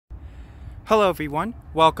Hello everyone,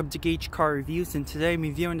 welcome to Gage Car Reviews, and today I'm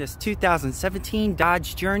reviewing this 2017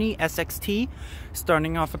 Dodge Journey SXT.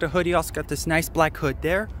 Starting off with the hood, you also got this nice black hood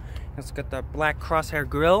there. You also got the black crosshair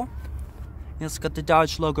grille. You also got the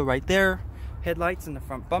Dodge logo right there. Headlights in the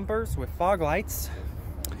front bumpers with fog lights.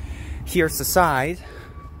 Here's the side.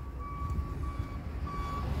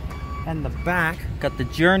 And the back, got the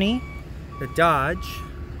Journey, the Dodge,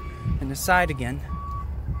 and the side again.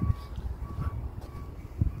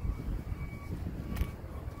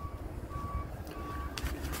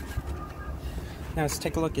 Now let's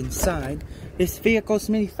take a look inside. This vehicle is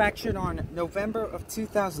manufactured on November of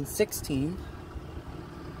 2016.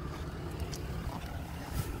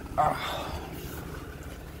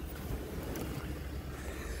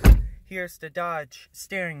 Here's the Dodge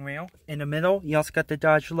steering wheel in the middle. You also got the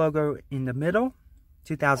Dodge logo in the middle,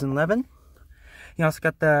 2011. You also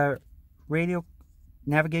got the radio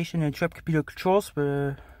navigation and trip computer controls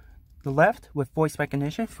for the left with voice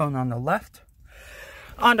recognition, phone on the left.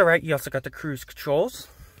 On the right, you also got the cruise controls.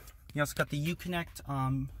 You also got the Uconnect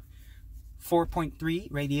 4.3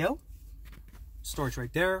 radio. Storage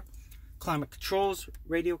right there. Climate controls,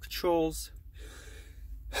 radio controls,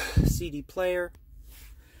 CD player.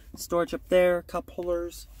 Storage up there, cup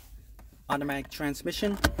holders, automatic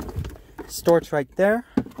transmission. Storage right there.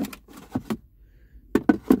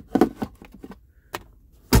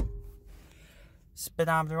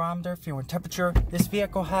 Speedometer, fuel and temperature. This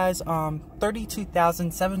vehicle has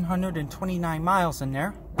 32,729 miles in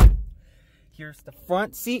there. Here's the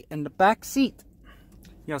front seat and the back seat.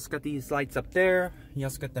 You also got these lights up there. You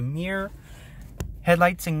also got the mirror,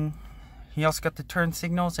 headlights, and you also got the turn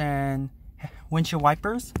signals and windshield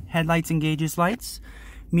wipers. Headlights and gauges lights.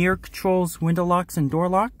 Mirror controls window locks and door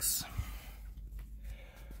locks.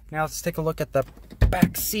 Now let's take a look at the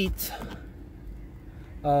back seat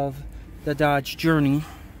of the Dodge Journey.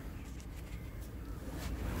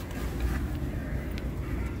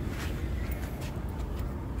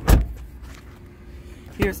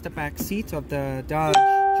 Here's the back seat of the Dodge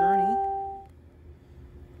Journey.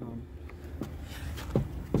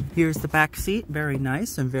 Here's the back seat, very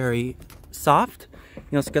nice and very soft.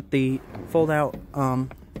 You also got the fold-out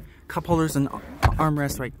cup holders and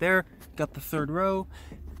armrest right there. Got the third row,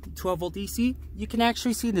 12-volt DC. You can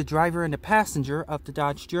actually see the driver and the passenger of the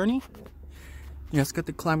Dodge Journey. You also got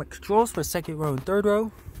the climate controls for second row and third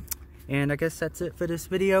row. And I guess that's it for this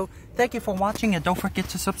video. Thank you for watching, and don't forget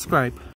to subscribe.